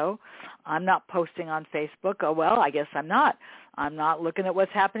this show. I'm not posting on Facebook. Oh, well, I guess I'm not. I'm not looking at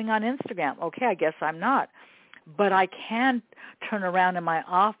what's happening on Instagram. Okay, I guess I'm not. But I can turn around in my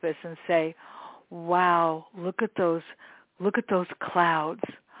office and say, wow, look at those clouds.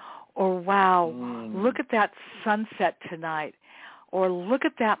 Or wow, look at that sunset tonight. Or look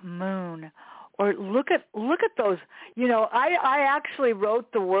at that moon. Or look at those. You know, I actually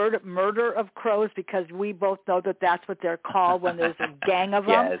wrote the word murder of crows because we both know that that's what they're called when there's a gang of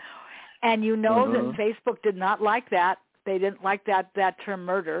them. Yes. And you know that Facebook did not like that. They didn't like that term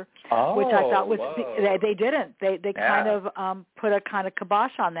murder, which I thought was they didn't. They kind of put a kind of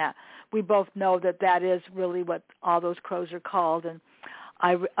kibosh on that. We both know that is really what all those crows are called, and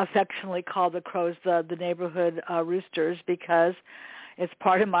I affectionately call the crows the neighborhood roosters because it's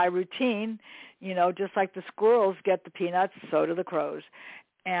part of my routine. You know, just like the squirrels get the peanuts, so do the crows.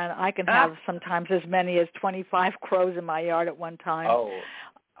 And I can have sometimes as many as 25 crows in my yard at one time. Oh,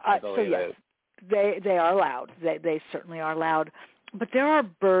 I believe it. They are loud. They certainly are loud. But there are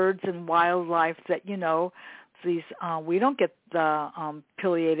birds and wildlife that, you know, these we don't get the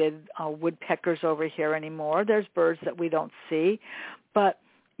pileated woodpeckers over here anymore. There's birds that we don't see. But,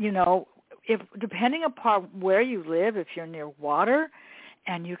 you know, if depending upon where you live, if you're near water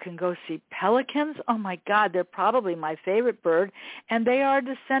and you can go see pelicans, oh, my God, they're probably my favorite bird. And they are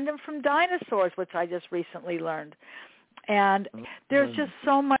descendant from dinosaurs, which I just recently learned. And there's just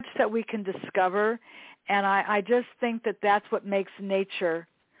so much that we can discover, and I just think that that's what makes nature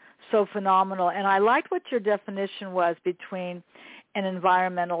so phenomenal. And I liked what your definition was between an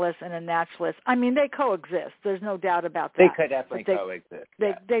environmentalist and a naturalist. I mean, they coexist. There's no doubt about that. They could definitely coexist.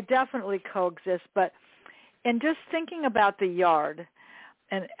 They definitely coexist. But in just thinking about the yard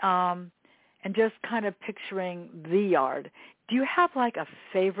and just kind of picturing the yard, do you have like a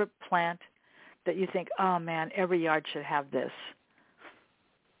favorite plant that you think, oh, man, every yard should have this?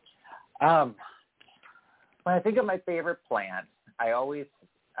 When I think of my favorite plant, I always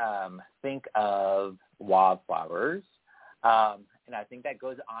think of wildflowers. And I think that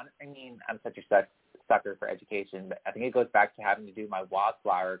goes on. I mean, I'm such a sucker for education, but I think it goes back to having to do my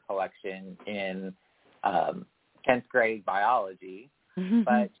wildflower collection in 10th grade biology. Mm-hmm.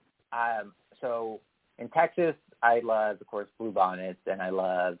 But so in Texas, I love, of course, bluebonnets, and I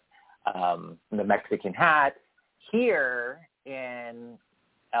love the Mexican hat. Here in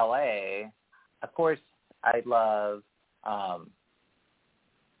LA, of course, I love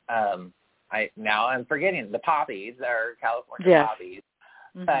I'm forgetting the poppies, or California poppies.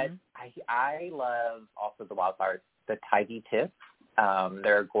 Mm-hmm. But I love also the wildflowers, the tidy tips.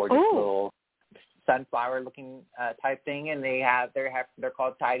 They're a gorgeous little sunflower looking type thing, and they're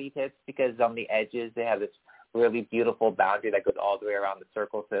called tidy tips because on the edges they have this really beautiful boundary that goes all the way around the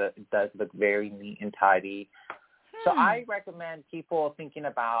circle, so it does look very neat and tidy. So I recommend people thinking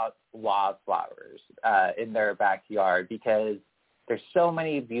about wildflowers in their backyard because there's so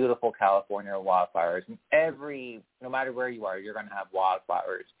many beautiful California wildflowers. And no matter where you are, you're going to have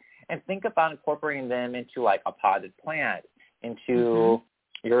wildflowers. And think about incorporating them into like a potted plant, into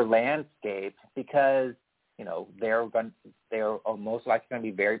your landscape, because, you know, they're most likely going to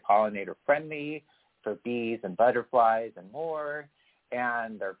be very pollinator friendly for bees and butterflies and more,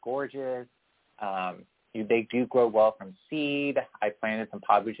 and they're gorgeous. They do grow well from seed. I planted some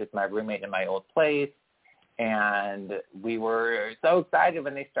podweeds with my roommate in my old place, and we were so excited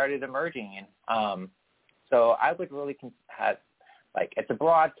when they started emerging. So I would really have, like, it's a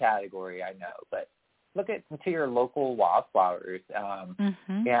broad category, I know, but look into your local wildflowers,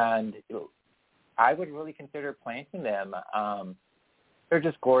 and I would really consider planting them. They're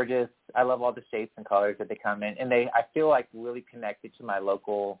just gorgeous. I love all the shapes and colors that they come in, and I feel like really connected to my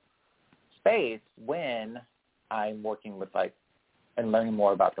local space when I'm working with and learning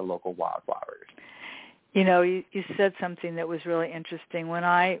more about the local wildflowers. You know, you said something that was really interesting. When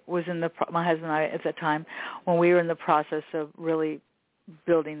I was my husband and I at that time, when we were in the process of really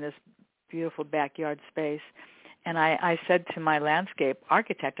building this beautiful backyard space, and I said to my landscape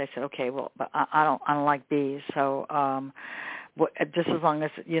architect, I said, okay, well, but I don't like bees, so just as long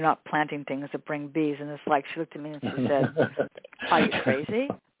as you're not planting things that bring bees. And it's like, she looked at me and she said, are you crazy?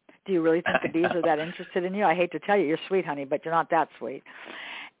 Do you really think the bees are that interested in you? I hate to tell you, you're sweet, honey, but you're not that sweet.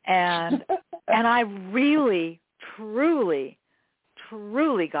 And I really, truly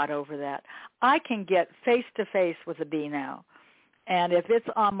got over that. I can get face to face with a bee now. And if it's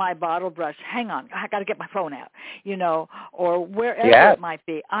on my bottle brush, hang on, I got to get my phone out, you know, or wherever it might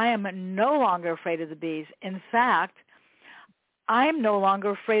be. I am no longer afraid of the bees. In fact, I'm no longer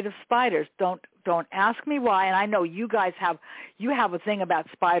afraid of spiders. Don't Don't ask me why. And I know you guys have a thing about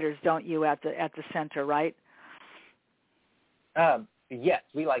spiders, don't you, at the center, right? Yes,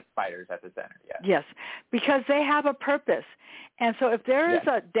 we like spiders at the center. Yes. Yes, because they have a purpose. And so if there is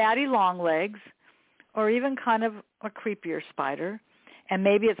a daddy long legs, or even kind of a creepier spider, and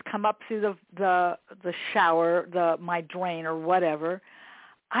maybe it's come up through the shower, my drain or whatever,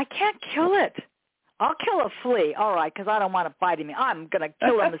 I can't kill it. I'll kill a flea, all right, because I don't want it biting me. I'm going to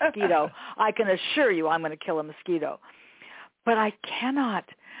kill a mosquito. I can assure you I'm going to kill a mosquito. But I cannot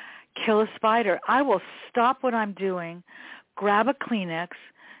kill a spider. I will stop what I'm doing, grab a Kleenex,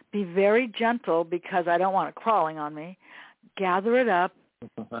 be very gentle because I don't want it crawling on me, gather it up,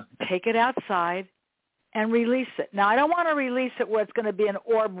 take it outside, and release it. Now, I don't want to release it where it's going to be an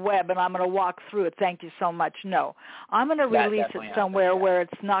orb web and I'm going to walk through it. Thank you so much. No. I'm going to release it somewhere where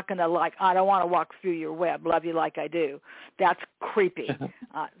it's not going to I don't want to walk through your web. Love you like I do. That's creepy.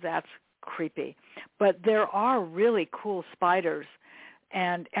 That's creepy. But there are really cool spiders,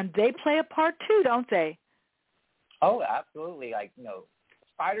 and they play a part too, don't they? Oh, absolutely.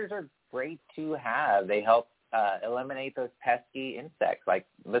 Spiders are great to have. They help eliminate those pesky insects like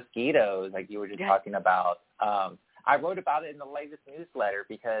mosquitoes, like you were just talking about. I wrote about it in the latest newsletter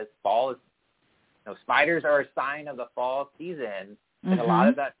because fall is, spiders are a sign of the fall season. And a lot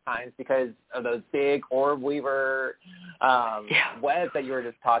of that times because of those big orb weaver webs that you were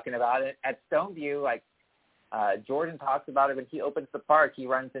just talking about. At Stoneview, Jordan talks about it when he opens the park, he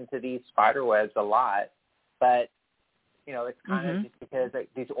runs into these spider webs a lot. But it's kind of just because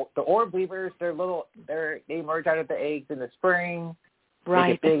the orb weavers, they emerge out of the eggs in the spring,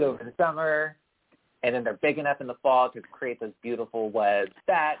 right? They get big over the summer, and then they're big enough in the fall to create those beautiful webs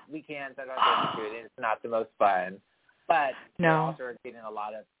that we can sometimes get into, and it's not the most fun. But they also are getting a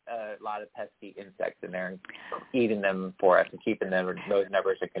lot of pesky insects in there and eating them for us and keeping those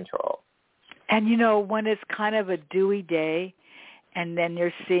numbers in control. And when it's kind of a dewy day, and then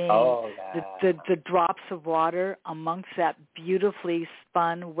you're seeing the drops of water amongst that beautifully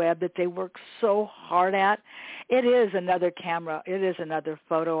spun web that they work so hard at. It is another camera. It is another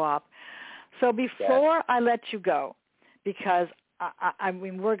photo op. So before I let you go, because I'm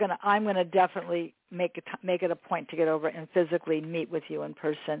gonna definitely make it a point to get over and physically meet with you in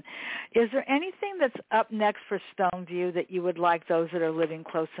person. Is there anything that's up next for Stoneview that you would like those that are living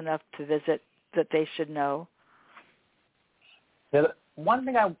close enough to visit that they should know? The one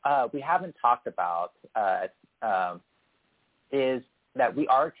thing we haven't talked about is that we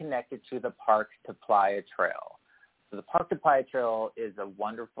are connected to the Park to Playa Trail. So the Park to Playa Trail is a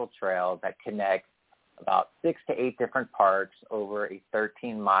wonderful trail that connects about 6 to 8 different parks over a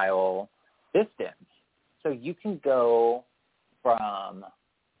 13-mile distance. So you can go from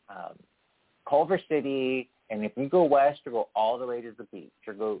Culver City, and if you go west, you go all the way to the beach.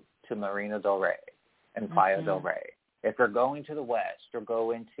 You go to Marina del Rey and Playa del Rey. If you're going to the west, you'll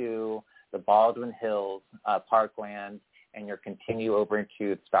go into the Baldwin Hills parkland, and you'll continue over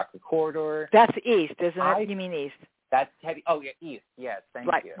into the Stockton Corridor. That's east, isn't it? You mean east? That's heavy. Oh, yeah, east. Yes, thank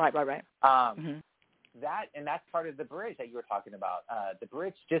you. Right. That's part of the bridge that you were talking about. The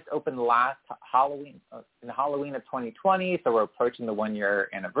bridge just opened last Halloween, in Halloween of 2020, so we're approaching the 1-year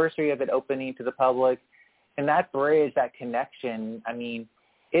anniversary of it opening to the public. And that bridge, that connection,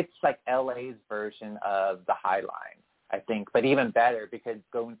 it's like LA's version of the High Line, I think, but even better because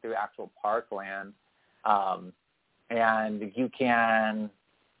going through actual parkland, and you can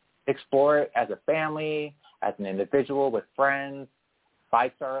explore it as a family, as an individual, with friends.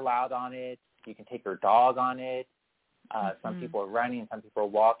 Bikes are allowed on it. You can take your dog on it. Some people are running, some people are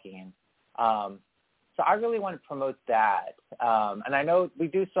walking. So I really want to promote that. And I know we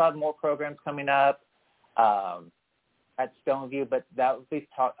do still have more programs coming up at Stoneview, but that will be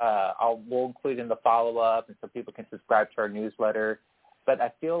we'll include in the follow-up, and so people can subscribe to our newsletter. But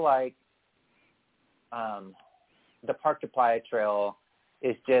I feel like the Park to Playa Trail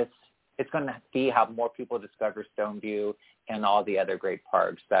is it's going to be how more people discover Stoneview and all the other great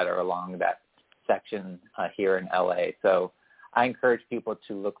parks that are along that section here in LA. So I encourage people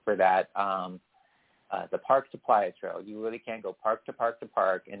to look for that, the Park to Playa Trail. You really can go park to park to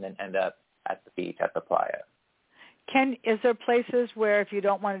park and then end up at the beach at the playa. Is there places where if you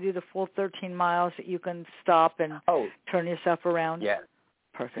don't want to do the full 13 miles that you can stop and turn yourself around? Yes.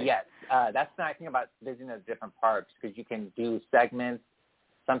 Perfect. Yes. That's the nice thing about visiting the different parks, because you can do segments.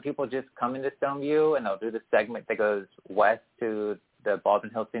 Some people just come into Stoneview and they'll do the segment that goes west to the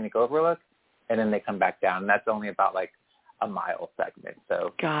Baldwin Hills Scenic Overlook, and then they come back down. And that's only about like a mile segment.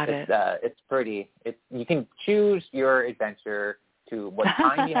 So it's pretty. You can choose your adventure to what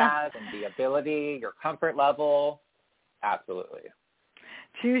time you have and the ability, your comfort level. Absolutely.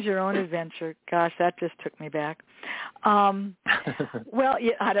 Choose your own adventure. Gosh, that just took me back. Well,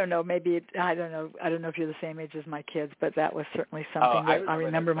 yeah, I don't know. Maybe I don't know. I don't know if you're the same age as my kids, but that was certainly something that I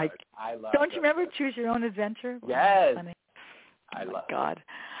remember. Don't you remember Choose Your Own Adventure? Yes. Funny. I love God. It.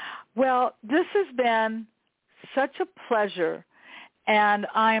 Well, this has been such a pleasure, and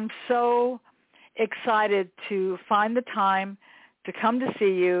I am so excited to find the time to come to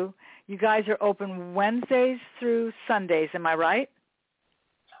see you. You guys are open Wednesdays through Sundays, am I right?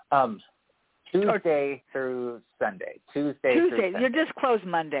 Tuesday through Sunday. Tuesdays. You're just closed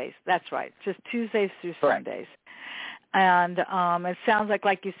Mondays. That's right. Just Tuesdays through Correct. Sundays. And it sounds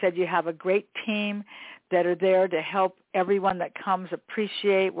like you said, you have a great team that are there to help everyone that comes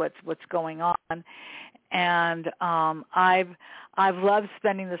appreciate what's going on. And I've loved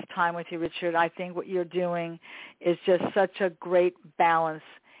spending this time with you, Richard. I think what you're doing is just such a great balance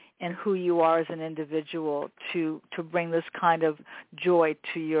in who you are as an individual to bring this kind of joy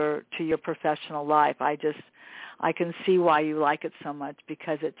to your professional life. I can see why you like it so much,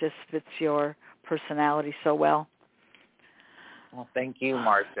 because it just fits your personality so well. Well, thank you,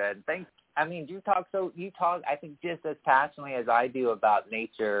 Marcia. You talk, I think, just as passionately as I do about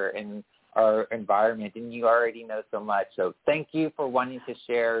nature and our environment, and you already know so much. So thank you for wanting to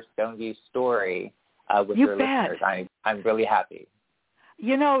share Stoneview's story with your listeners. I'm really happy. Do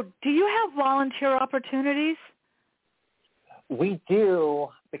you have volunteer opportunities? We do.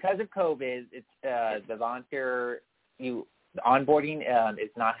 Because of COVID, it's the volunteer the onboarding is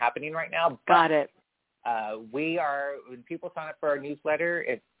not happening right now. Got it. We are, when people sign up for our newsletter,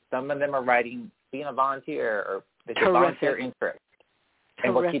 if some of them are writing being a volunteer or it's a volunteer interest.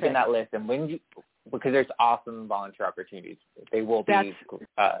 And we're keeping that list. And because there's awesome volunteer opportunities, they will be.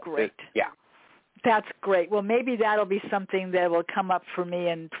 That's great. Yeah. That's great. Well, maybe that'll be something that will come up for me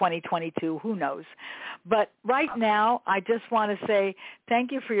in 2022. Who knows? But right now, I just want to say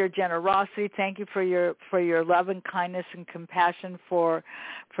thank you for your generosity. Thank you for your love and kindness and compassion for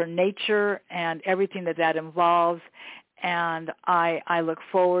nature and everything that involves. And I look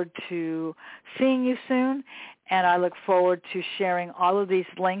forward to seeing you soon. And I look forward to sharing all of these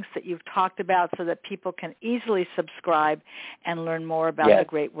links that you've talked about so that people can easily subscribe and learn more about the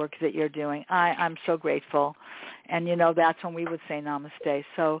great work that you're doing. I'm so grateful. And, that's when we would say namaste.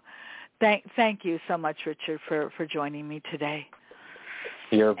 So thank you so much, Richard, for joining me today.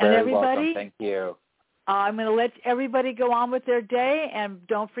 You're very welcome. Thank you. I'm going to let everybody go on with their day. And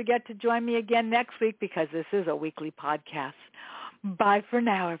don't forget to join me again next week, because this is a weekly podcast. Bye for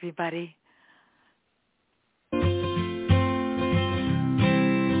now, everybody.